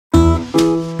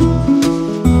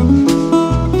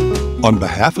On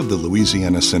behalf of the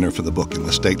Louisiana Center for the Book in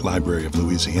the State Library of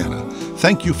Louisiana,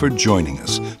 thank you for joining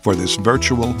us for this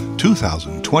virtual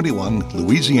 2021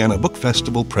 Louisiana Book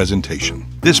Festival presentation.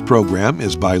 This program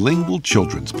is Bilingual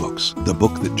Children's Books, the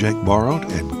book that Jake borrowed,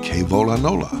 and Vola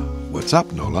NOLA. What's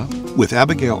up, NOLA? With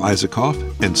Abigail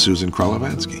Isaacoff and Susan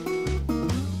Kralovansky.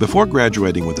 Before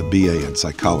graduating with a BA in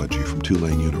psychology from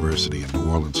Tulane University in New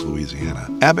Orleans, Louisiana,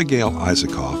 Abigail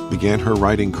Isaacoff began her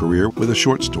writing career with a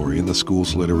short story in the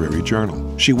school's literary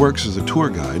journal. She works as a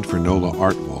tour guide for NOLA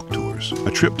Art Walk Tours.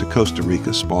 A trip to Costa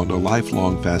Rica spawned a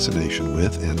lifelong fascination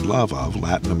with and love of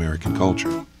Latin American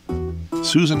culture.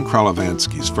 Susan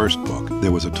Kralovansky's first book,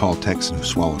 There Was a Tall Texan Who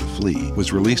Swallowed a Flea,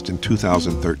 was released in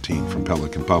 2013 from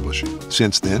Pelican Publishing.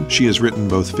 Since then, she has written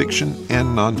both fiction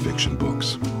and nonfiction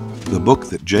books. The book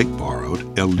that Jake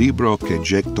borrowed, El Libro que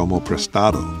Jake Tomó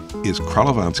Prestado, is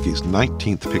Kralovansky's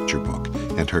 19th picture book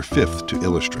and her 5th to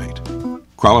illustrate.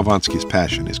 Kralovansky's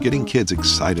passion is getting kids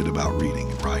excited about reading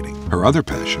and writing. Her other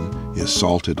passion is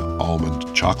salted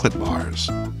almond chocolate bars.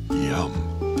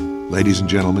 Yum. Ladies and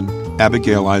gentlemen,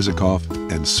 Abigail Isaacoff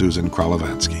and Susan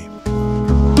Kralovansky.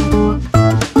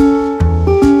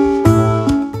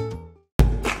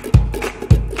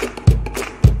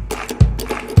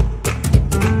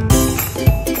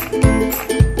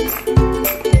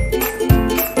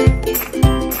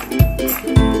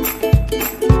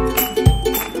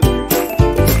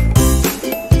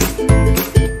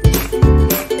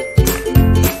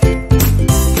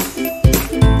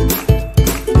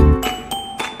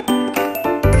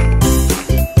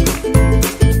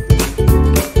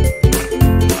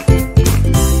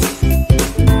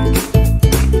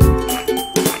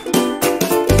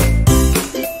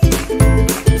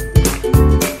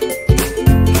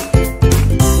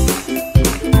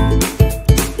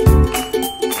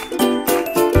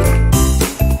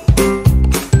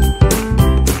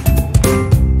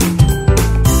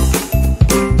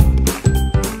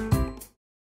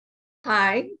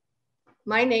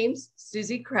 My name's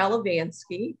Susie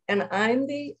Kralovansky, and I'm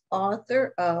the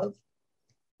author of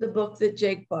the book that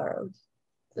Jake borrowed.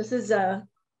 This is a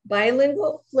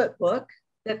bilingual flip book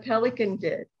that Pelican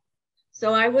did.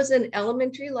 So I was an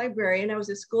elementary librarian, I was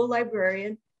a school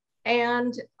librarian,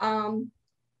 and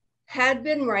had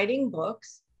been writing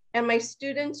books, and my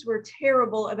students were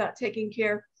terrible about taking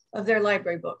care of their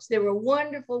library books. They were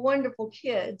wonderful, wonderful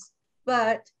kids,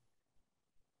 but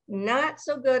not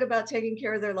so good about taking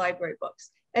care of their library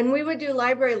books. And we would do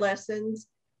library lessons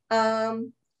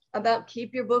about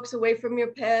keep your books away from your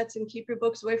pets and keep your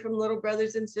books away from little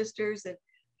brothers and sisters. And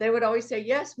they would always say,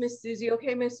 yes, Miss Susie,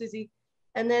 okay, Miss Susie.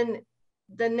 And then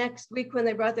the next week when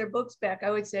they brought their books back,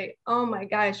 I would say, oh my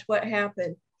gosh, what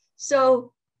happened?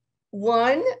 So after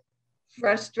one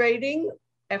frustrating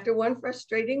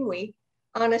week,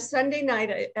 on a Sunday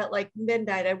night at like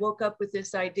midnight, I woke up with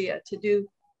this idea to do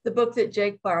the book that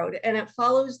Jake borrowed, and it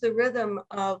follows the rhythm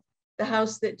of the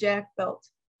house that Jack built.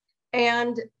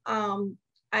 And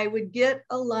I would get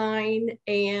a line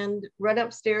and run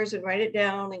upstairs and write it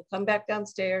down and come back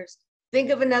downstairs,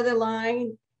 think of another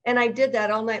line. And I did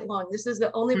that all night long. This is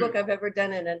the only book I've ever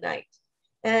done in a night.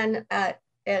 And at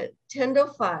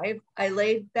 10:05, I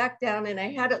laid back down and I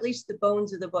had at least the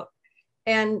bones of the book.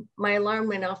 And my alarm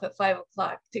went off at 5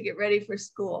 o'clock to get ready for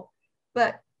school.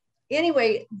 But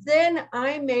anyway, then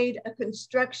I made a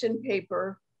construction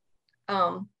paper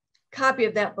copy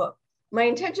of that book. My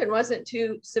intention wasn't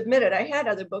to submit it. I had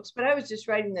other books, but I was just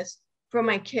writing this for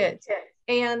my kids.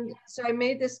 And so I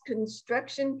made this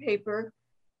construction paper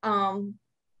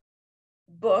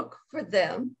book for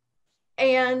them.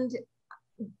 And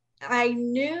I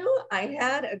knew I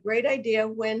had a great idea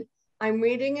when I'm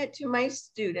reading it to my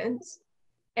students,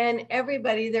 and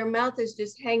everybody, their mouth is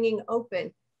just hanging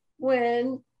open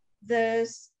when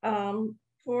this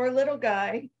poor little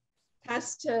guy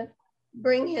has to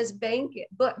bring his bank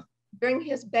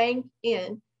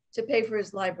in to pay for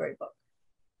his library book,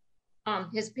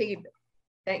 his piggy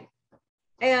bank.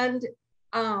 And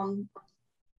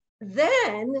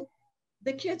then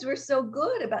the kids were so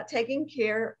good about taking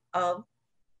care of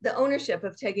the ownership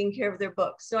of taking care of their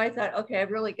books. So I thought, okay,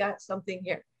 I've really got something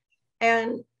here.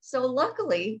 And so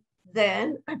luckily,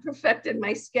 then I perfected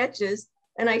my sketches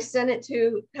and I sent it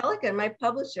to Pelican, my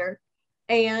publisher,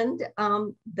 and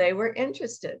they were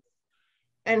interested.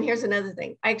 And here's another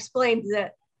thing. I explained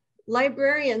that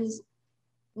librarians,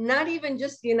 not even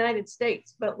just the United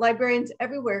States, but librarians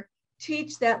everywhere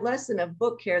teach that lesson of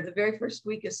book care the very first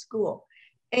week of school.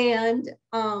 And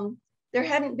there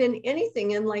hadn't been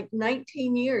anything in like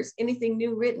 19 years, anything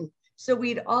new written. So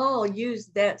we'd all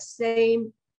used that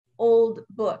same old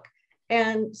book.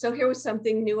 And so here was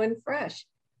something new and fresh.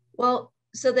 Well,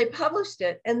 so they published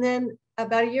it. And then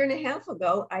about a year and a half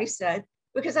ago, I said,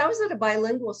 because I was at a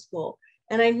bilingual school,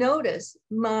 and I noticed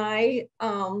my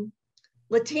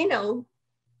Latino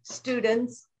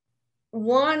students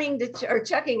wanting to or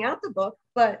checking out the book,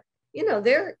 but you know,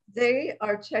 they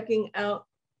are checking out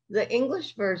the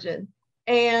English version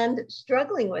and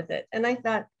struggling with it. And I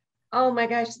thought, oh my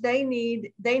gosh, they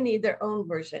need their own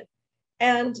version.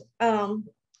 And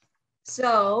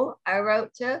so I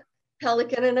wrote to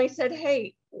Pelican and I said,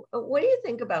 hey, what do you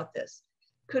think about this?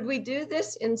 Could we do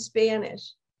this in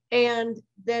Spanish? And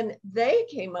then they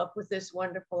came up with this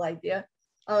wonderful idea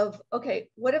of, okay,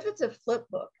 what if it's a flip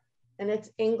book and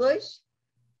it's English,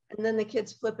 and then the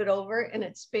kids flip it over and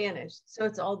it's Spanish, so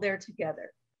it's all there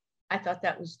together. I thought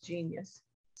that was genius.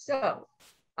 So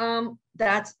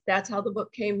that's how the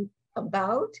book came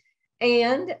about.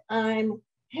 And I'm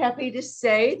happy to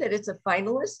say that it's a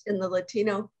finalist in the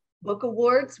Latino Book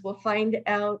Awards. We'll find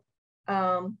out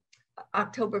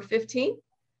October 15th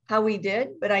how we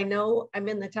did, but I know I'm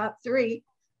in the top 3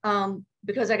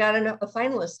 because I got a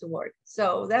finalist award.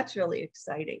 So that's really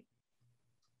exciting.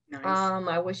 Nice.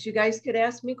 I wish you guys could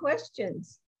ask me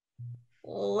questions.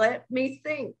 Let me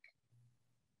think.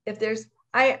 If there's,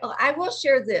 I will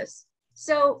share this.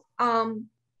 So a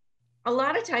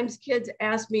lot of times kids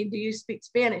ask me, do you speak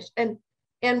Spanish? And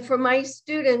for my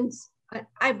students,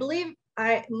 I believe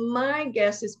my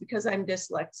guess is because I'm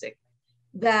dyslexic,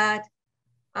 that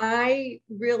I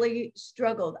really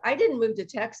struggled. I didn't move to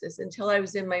Texas until I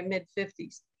was in my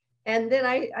mid-50s. And then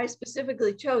I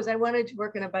specifically chose, I wanted to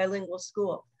work in a bilingual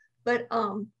school. But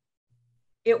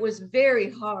it was very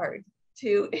hard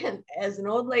to, as an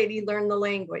old lady, learn the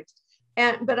language.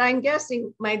 But I'm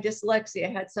guessing my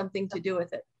dyslexia had something to do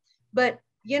with it. But,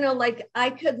 you know, like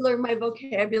I could learn my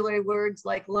vocabulary words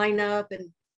like line up and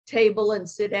table and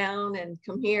sit down and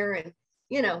come here and,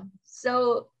 you know,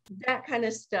 so that kind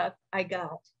of stuff I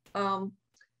got.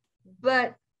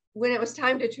 But when it was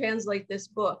time to translate this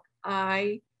book,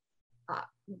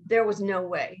 there was no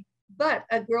way. But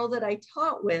a girl that I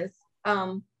taught with,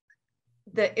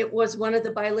 that it was one of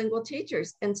the bilingual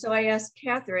teachers. And so I asked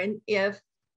Catherine if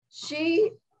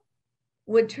she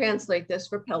would translate this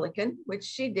for Pelican, which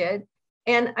she did.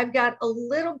 And I've got a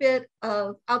little bit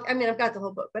of, I've got the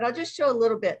whole book, but I'll just show a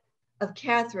little bit of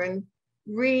Catherine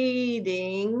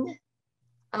reading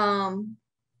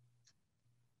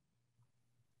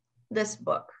this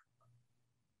book.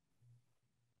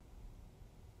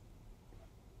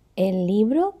 El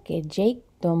libro que Jake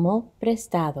tomó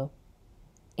prestado,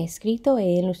 escrito e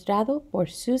ilustrado por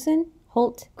Susan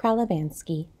Holt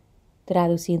Kralovansky,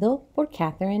 traducido por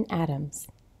Catherine Adams.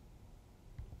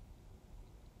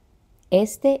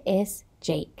 Este es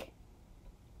Jake.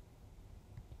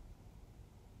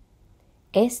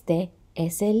 Este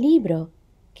es el libro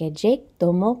que Jake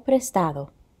tomó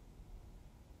prestado.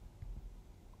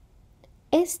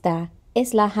 Esta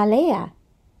es la jalea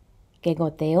que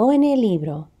goteó en el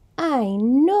libro. ¡Ay,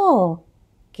 no!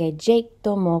 Que Jake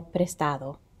tomó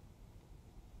prestado.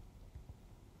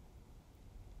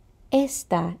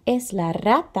 Esta es la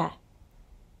rata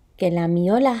que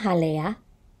lamió la jalea.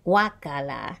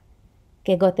 ¡Guácala!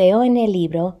 Que goteó en el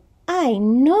libro. ¡Ay,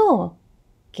 no!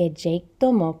 Que Jake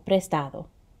tomó prestado.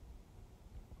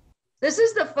 This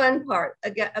is the fun part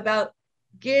about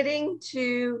getting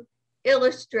to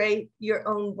illustrate your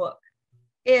own book.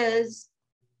 Is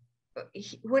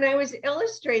when I was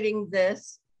illustrating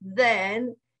this,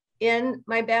 then in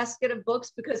my basket of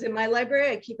books, because in my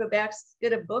library, I keep a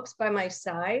basket of books by my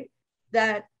side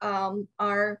that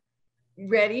are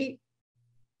ready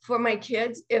for my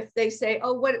kids if they say,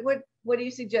 oh, what do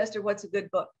you suggest, or what's a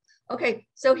good book? Okay,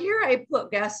 so here I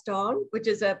put Gaston, which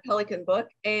is a Pelican book,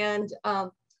 and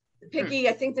Piggy,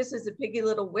 I think this is a Piggy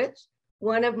Little Witch.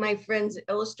 One of my friends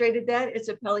illustrated that. It's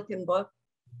a Pelican book.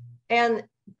 And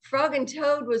Frog and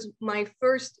Toad was my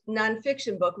first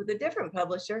nonfiction book with a different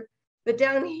publisher. But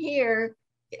down here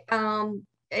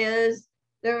is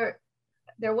There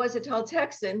Was a Tall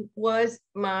Texan was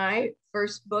my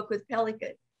first book with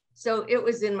Pelican. So it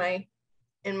was in my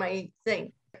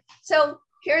thing. So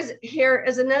here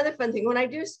is another fun thing. When I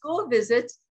do school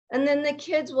visits, and then the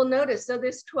kids will notice, so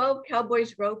this 12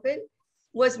 Cowboys Roping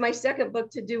was my second book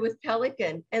to do with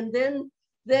Pelican. And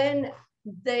then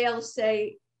they'll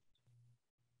say,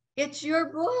 it's your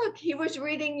book. He was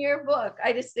reading your book.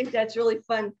 I just think that's really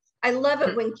fun. I love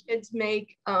it when kids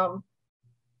make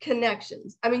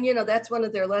connections. I mean, you know, that's one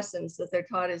of their lessons that they're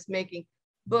taught is making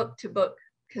book to book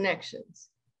connections.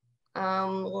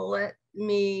 Let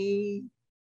me,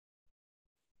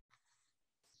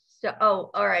 all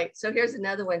right. So here's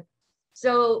another one.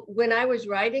 So when I was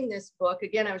writing this book,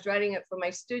 again, I was writing it for my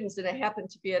students, and I happened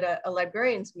to be at a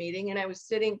librarian's meeting, and I was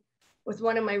sitting with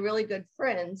one of my really good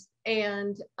friends.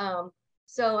 And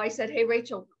so I said, hey,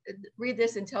 Rachel, read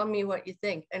this and tell me what you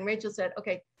think. And Rachel said,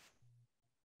 okay,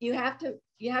 you have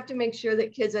to make sure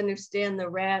that kids understand the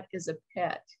rat is a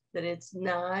pet, that it's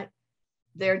not,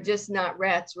 they're just not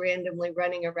rats randomly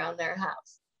running around their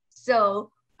house.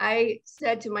 So I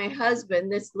said to my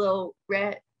husband, this little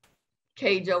rat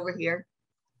cage over here,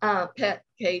 pet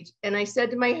cage. And I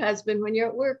said to my husband, when you're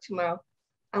at work tomorrow,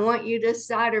 I want you to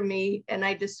solder me. And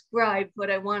I described what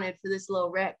I wanted for this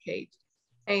little rat cage.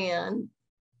 And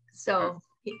so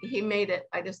he made it.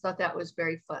 I just thought that was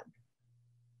very fun.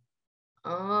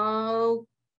 Oh,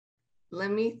 let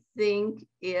me think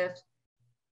if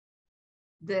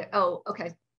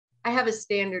okay. I have a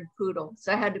standard poodle,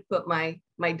 so I had to put my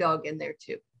dog in there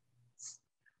too.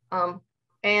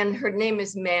 And her name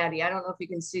is Maddie. I don't know if you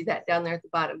can see that down there at the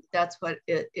bottom, but that's what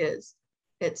it is.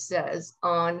 It says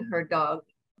on her dog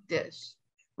dish.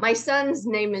 My son's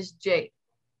name is Jake.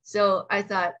 So I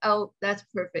thought, oh, that's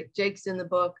perfect. Jake's in the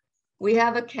book. We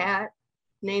have a cat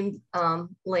named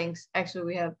Lynx. Actually,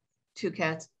 we have 2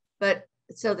 cats, but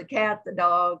so the cat, the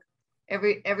dog,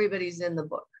 everybody's in the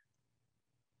book.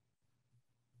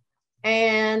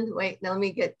 And wait, now let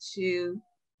me get to,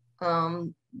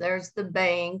 there's the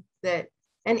bank that,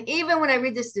 and even when I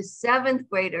read this to 7th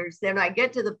graders, then I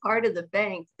get to the part of the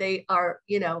bank, they are,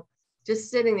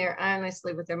 just sitting there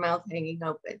honestly with their mouth hanging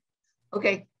open.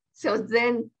 Okay, so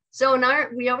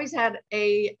we always had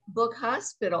a book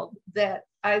hospital that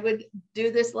I would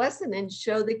do this lesson and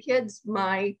show the kids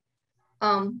my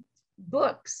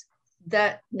books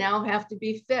that now have to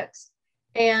be fixed.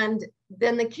 And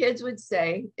then the kids would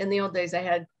say, in the old days, I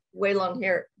had way long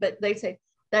hair, but they'd say,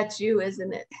 that's you,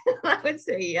 isn't it? I would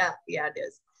say, yeah, it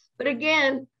is. But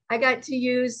again, I got to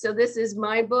use, so this is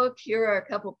my book. Here are a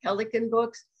couple Pelican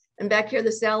books. And back here,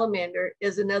 The Salamander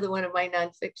is another one of my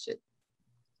nonfiction.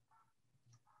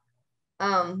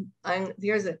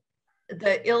 Here's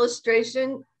the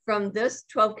illustration from this,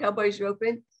 12 Cowboys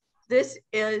Roping. This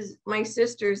is my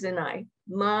sisters and I,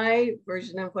 my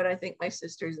version of what I think my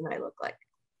sisters and I look like.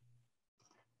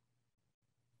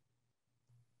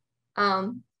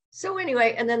 So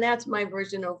anyway, and then that's my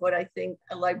version of what I think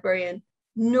a librarian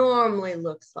normally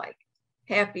looks like.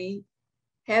 Happy,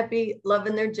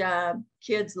 loving their job,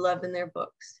 kids loving their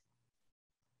books.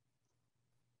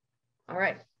 All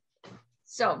right,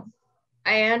 so,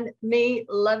 and me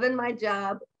loving my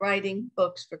job, writing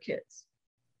books for kids.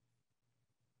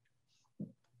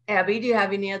 Abby, do you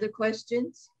have any other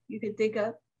questions you can think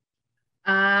of?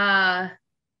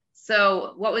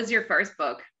 So what was your first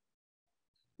book?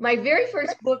 My very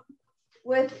first book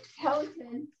with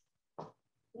Pelican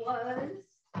was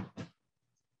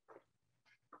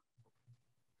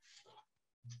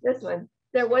this one.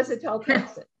 There Was a Tall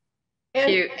Texan.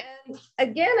 And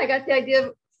again, I got the idea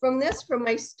from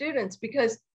my students,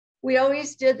 because we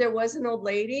always did, there was an old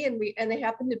lady and they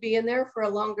happened to be in there for a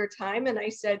longer time. And I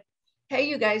said, hey,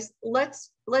 you guys,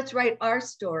 let's write our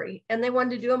story. And they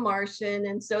wanted to do a Martian.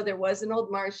 And so there was an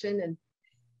old Martian,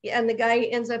 and the guy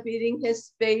ends up eating his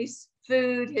space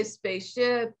food, his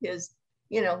spaceship, his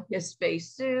space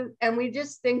suit. And we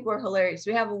just think we're hilarious.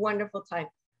 We have a wonderful time.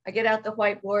 I get out the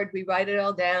whiteboard, we write it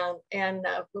all down, and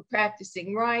we're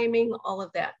practicing rhyming, all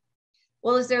of that.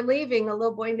 Well, as they're leaving, a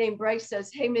little boy named Bryce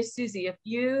says, hey, Miss Susie, if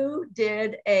you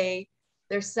did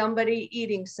there's somebody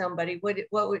eating somebody,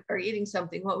 or eating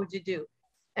something, what would you do?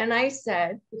 And I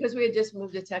said, because we had just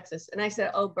moved to Texas, and I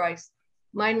said, oh, Bryce,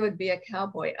 mine would be a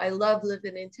cowboy. I love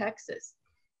living in Texas.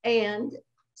 And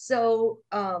so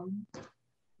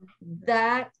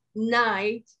that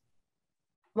night,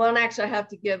 well, and actually I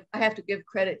have to give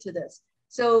credit to this.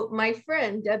 So my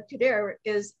friend, Deb Kader,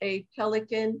 is a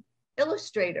Pelican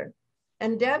illustrator.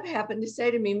 And Deb happened to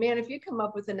say to me, man, if you come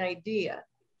up with an idea,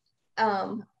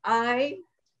 I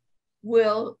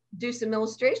will do some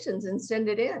illustrations and send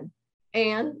it in.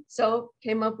 And so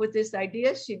came up with this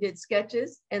idea. She did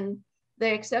sketches and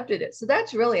they accepted it. So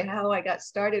that's really how I got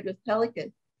started with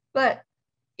Pelican. But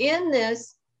in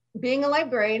this, being a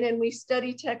librarian, and we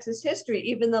study Texas history,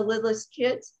 even the littlest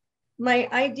kids, my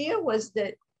idea was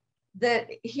that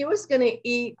he was going to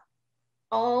eat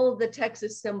all the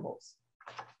Texas symbols.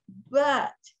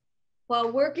 But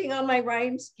while working on my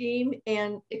rhyme scheme,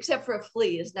 and except for a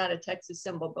flea is not a Texas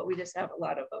symbol, but we just have a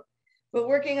lot of them. But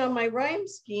working on my rhyme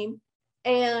scheme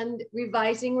and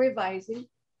revising,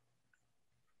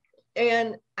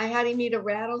 and I had him eat a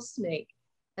rattlesnake.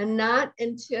 And not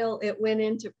until it went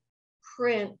into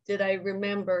print did I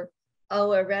remember,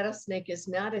 oh, a rattlesnake is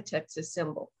not a Texas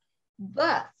symbol.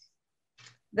 But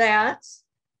that's,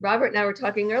 Robert and I were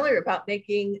talking earlier about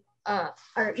making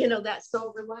that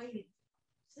silver lining.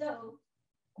 So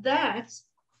that's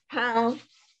how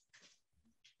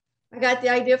I got the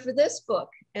idea for this book.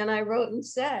 And I wrote and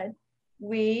said,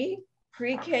 we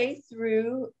pre-K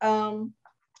through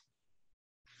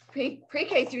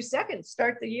pre-K through second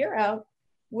start the year out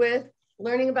with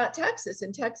learning about Texas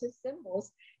and Texas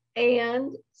symbols.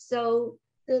 And so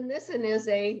then this one is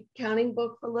a counting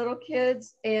book for little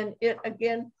kids. And it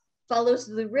again follows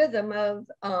the rhythm of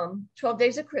 12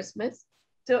 Days of Christmas.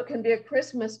 So it can be a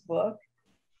Christmas book.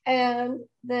 And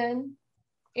then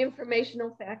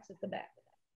informational facts at the back of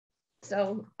that.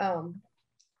 So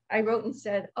I wrote and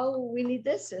said, oh, we need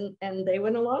this. And they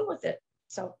went along with it.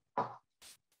 So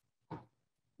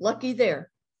lucky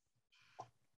there.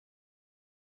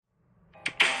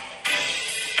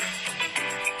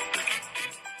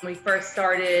 When we first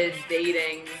started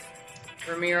dating,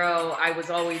 Ramiro, I was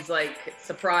always like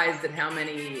surprised at how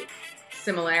many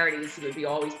similarities he would be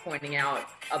always pointing out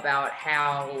about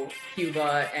how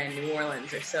Cuba and New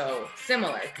Orleans are so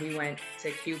similar. We went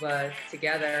to Cuba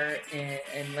together in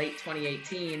late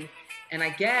 2018. And I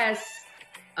guess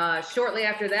shortly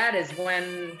after that is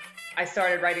when I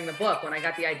started writing the book, when I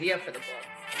got the idea for the book.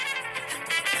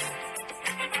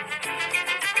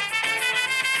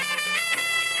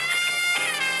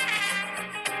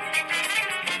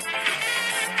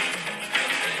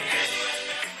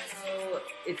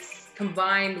 It's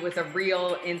combined with a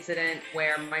real incident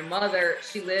where my mother,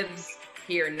 she lives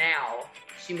here now.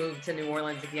 She moved to New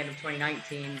Orleans at the end of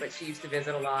 2019, but she used to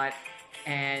visit a lot.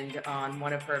 And on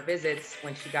one of her visits,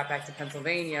 when she got back to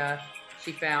Pennsylvania,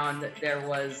 she found that there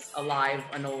was a live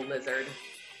NOLA lizard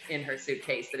in her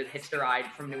suitcase that had hitched a ride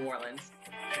from New Orleans.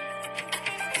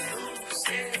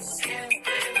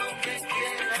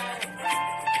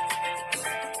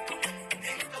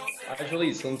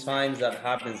 Actually, sometimes that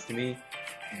happens to me,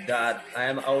 that I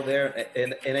am out there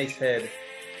and I said,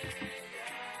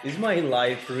 is my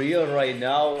life real right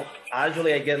now?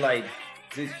 Actually, I get like,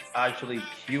 this is actually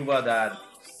Cuba, that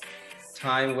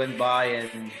time went by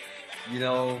and, you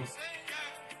know,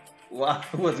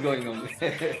 what's going on?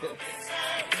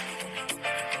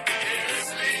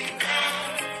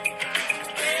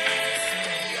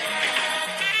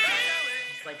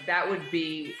 Like, that would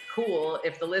be cool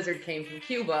if the lizard came from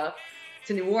Cuba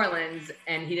to New Orleans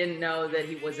and he didn't know that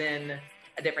he was in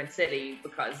a different city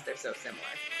because they're so similar.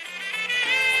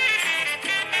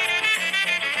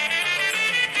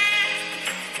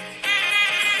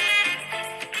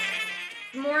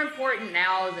 It's more important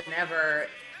now than ever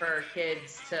for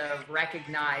kids to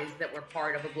recognize that we're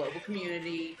part of a global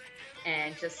community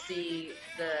and just see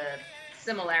the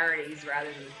similarities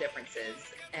rather than the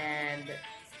differences. And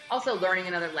also learning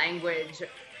another language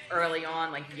early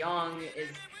on, like young, is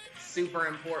super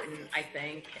important, I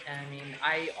think. I mean,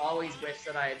 I always wish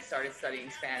that I had started studying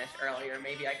Spanish earlier.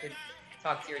 Maybe I could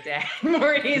talk to your dad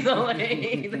more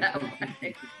easily that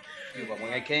way.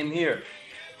 When I came here,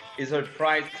 it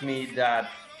surprised me that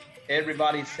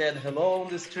everybody said hello on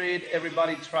the street.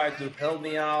 Everybody tried to help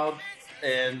me out.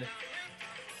 And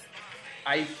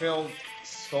I felt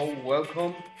so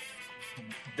welcome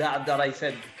that I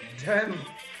said, damn,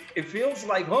 it feels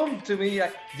like home to me.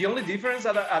 The only difference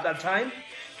at that time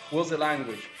was the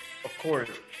language, of course.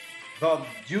 But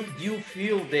you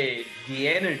feel the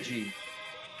energy,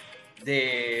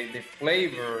 the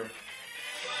flavor.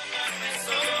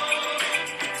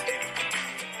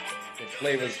 The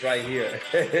flavor's right here.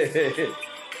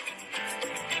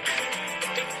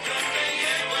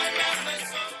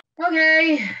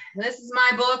 Okay, this is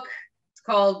my book. It's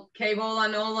called Que Vola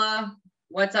NOLA.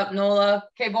 What's up, NOLA?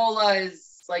 Que Vola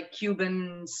is like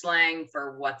Cuban slang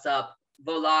for what's up.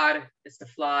 Volar is to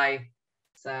fly.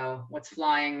 So what's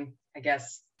flying, I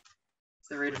guess, is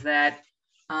the root of that.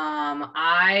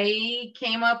 I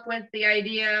came up with the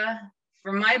idea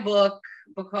for my book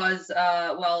because,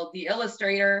 the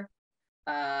illustrator,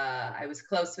 I was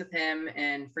close with him,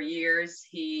 and for years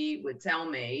he would tell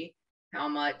me how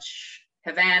much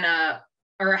Havana,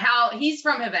 or how he's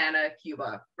from Havana,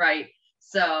 Cuba, right?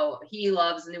 So he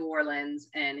loves New Orleans,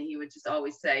 and he would just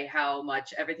always say how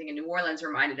much everything in New Orleans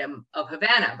reminded him of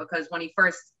Havana, because when he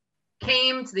first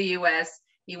came to the US,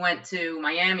 he went to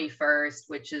Miami first,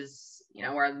 which is, you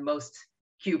know, where most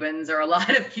Cubans, or a lot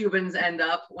of Cubans, end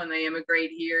up when they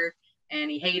immigrate here, and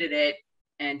he hated it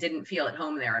and didn't feel at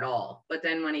home there at all. But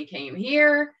then when he came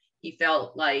here, he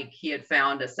felt like he had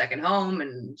found a second home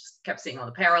and just kept seeing all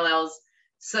the parallels.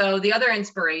 So the other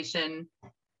inspiration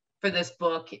for this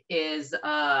book is,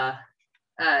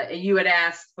 you had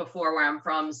asked before where I'm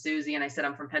from, Susie, and I said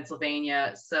I'm from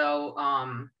Pennsylvania. So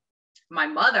my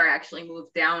mother actually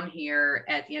moved down here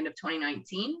at the end of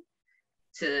 2019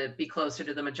 to be closer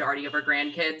to the majority of her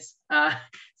grandkids.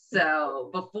 So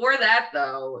before that,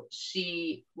 though,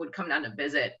 she would come down to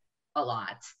visit a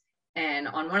lot. And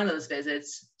on one of those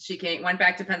visits, she went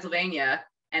back to Pennsylvania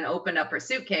and opened up her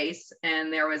suitcase,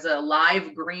 and there was a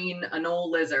live green anole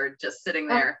lizard just sitting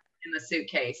there in the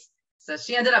suitcase. So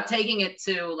she ended up taking it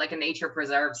to like a nature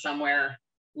preserve somewhere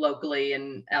locally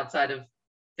and outside of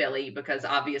Philly, because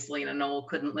obviously an anole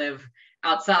couldn't live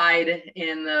outside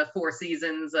in the four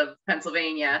seasons of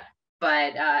Pennsylvania.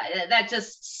 But that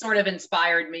just sort of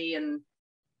inspired me, and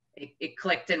it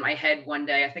clicked in my head one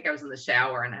day. I think I was in the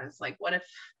shower and I was like, what if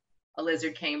a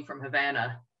lizard came from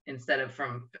Havana instead of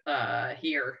from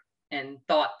here, and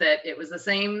thought that it was the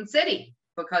same city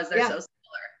because they're so similar.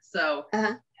 So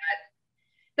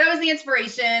that was the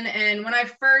inspiration. And when I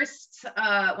first,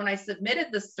 when I submitted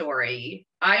the story,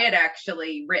 I had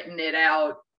actually written it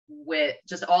out with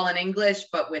just all in English,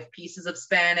 but with pieces of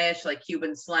Spanish, like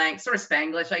Cuban slang, sort of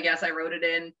Spanglish, I guess I wrote it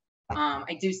in.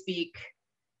 I do speak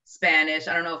Spanish.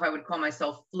 I don't know if I would call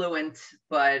myself fluent,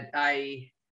 but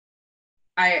I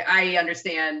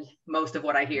understand most of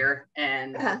what I hear,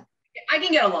 and I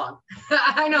can get along.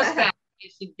 I know Spanish. I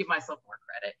should give myself more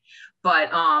credit,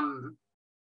 but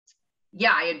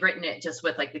yeah, I had written it just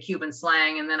with like the Cuban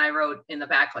slang, and then I wrote in the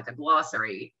back like a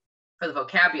glossary for the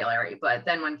vocabulary. But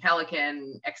then when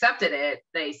Pelican accepted it,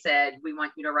 they said, we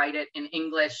want you to write it in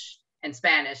English and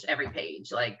Spanish every page,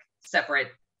 like separate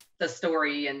the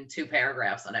story in 2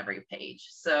 paragraphs on every page.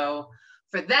 So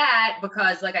for that,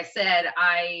 because like I said,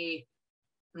 I'm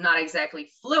not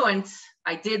exactly fluent,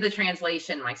 I did the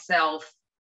translation myself.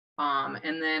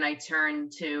 And then I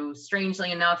turned to,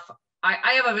 strangely enough,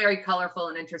 I have a very colorful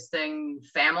and interesting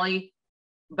family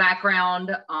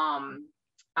background.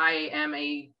 I am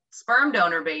a sperm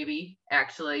donor baby,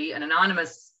 actually, an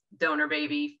anonymous donor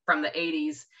baby from the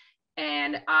 80s.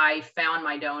 And I found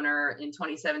my donor in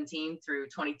 2017 through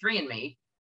 23andMe.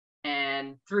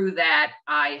 And through that,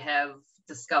 I have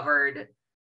discovered,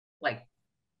 like,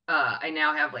 I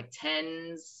now have like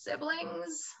 10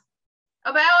 siblings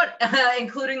about,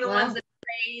 including the ones that I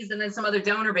raised, and then some other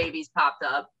donor babies popped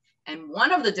up. And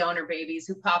one of the donor babies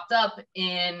who popped up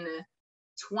in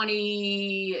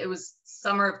it was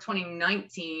summer of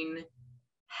 2019,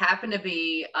 happened to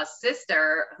be a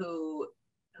sister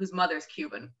whose mother's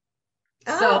Cuban.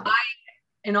 So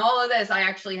in all of this, I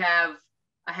actually have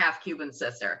a half Cuban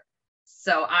sister.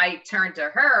 So I turned to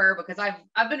her because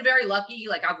I've been very lucky.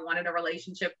 Like, I've wanted a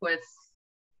relationship with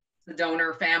the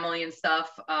donor family and stuff,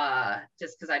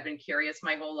 just because I've been curious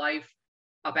my whole life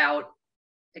about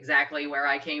exactly where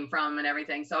I came from and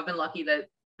everything. So I've been lucky that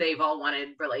they've all wanted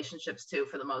relationships too,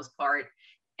 for the most part.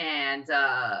 And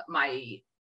my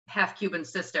half Cuban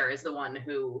sister is the one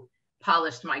who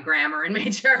polished my grammar and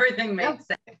made sure everything made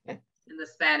sense in the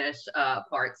Spanish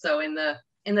part. So in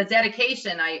the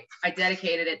dedication, I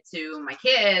dedicated it to my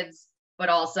kids, but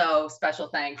also special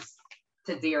thanks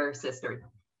to dear sister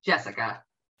Jessica.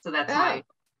 So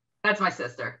that's my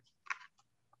sister.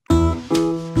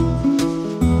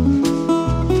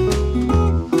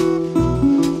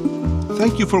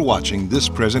 Thank you for watching this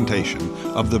presentation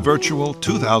of the virtual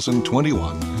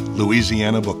 2021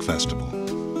 Louisiana Book Festival.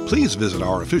 Please visit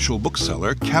our official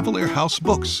bookseller, Cavalier House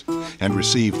Books, and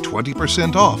receive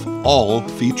 20% off all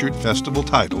featured festival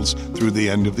titles through the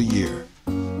end of the year.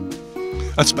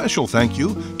 A special thank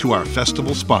you to our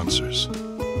festival sponsors.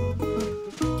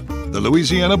 The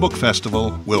Louisiana Book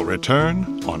Festival will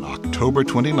return on October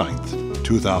 29th,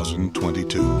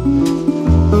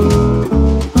 2022.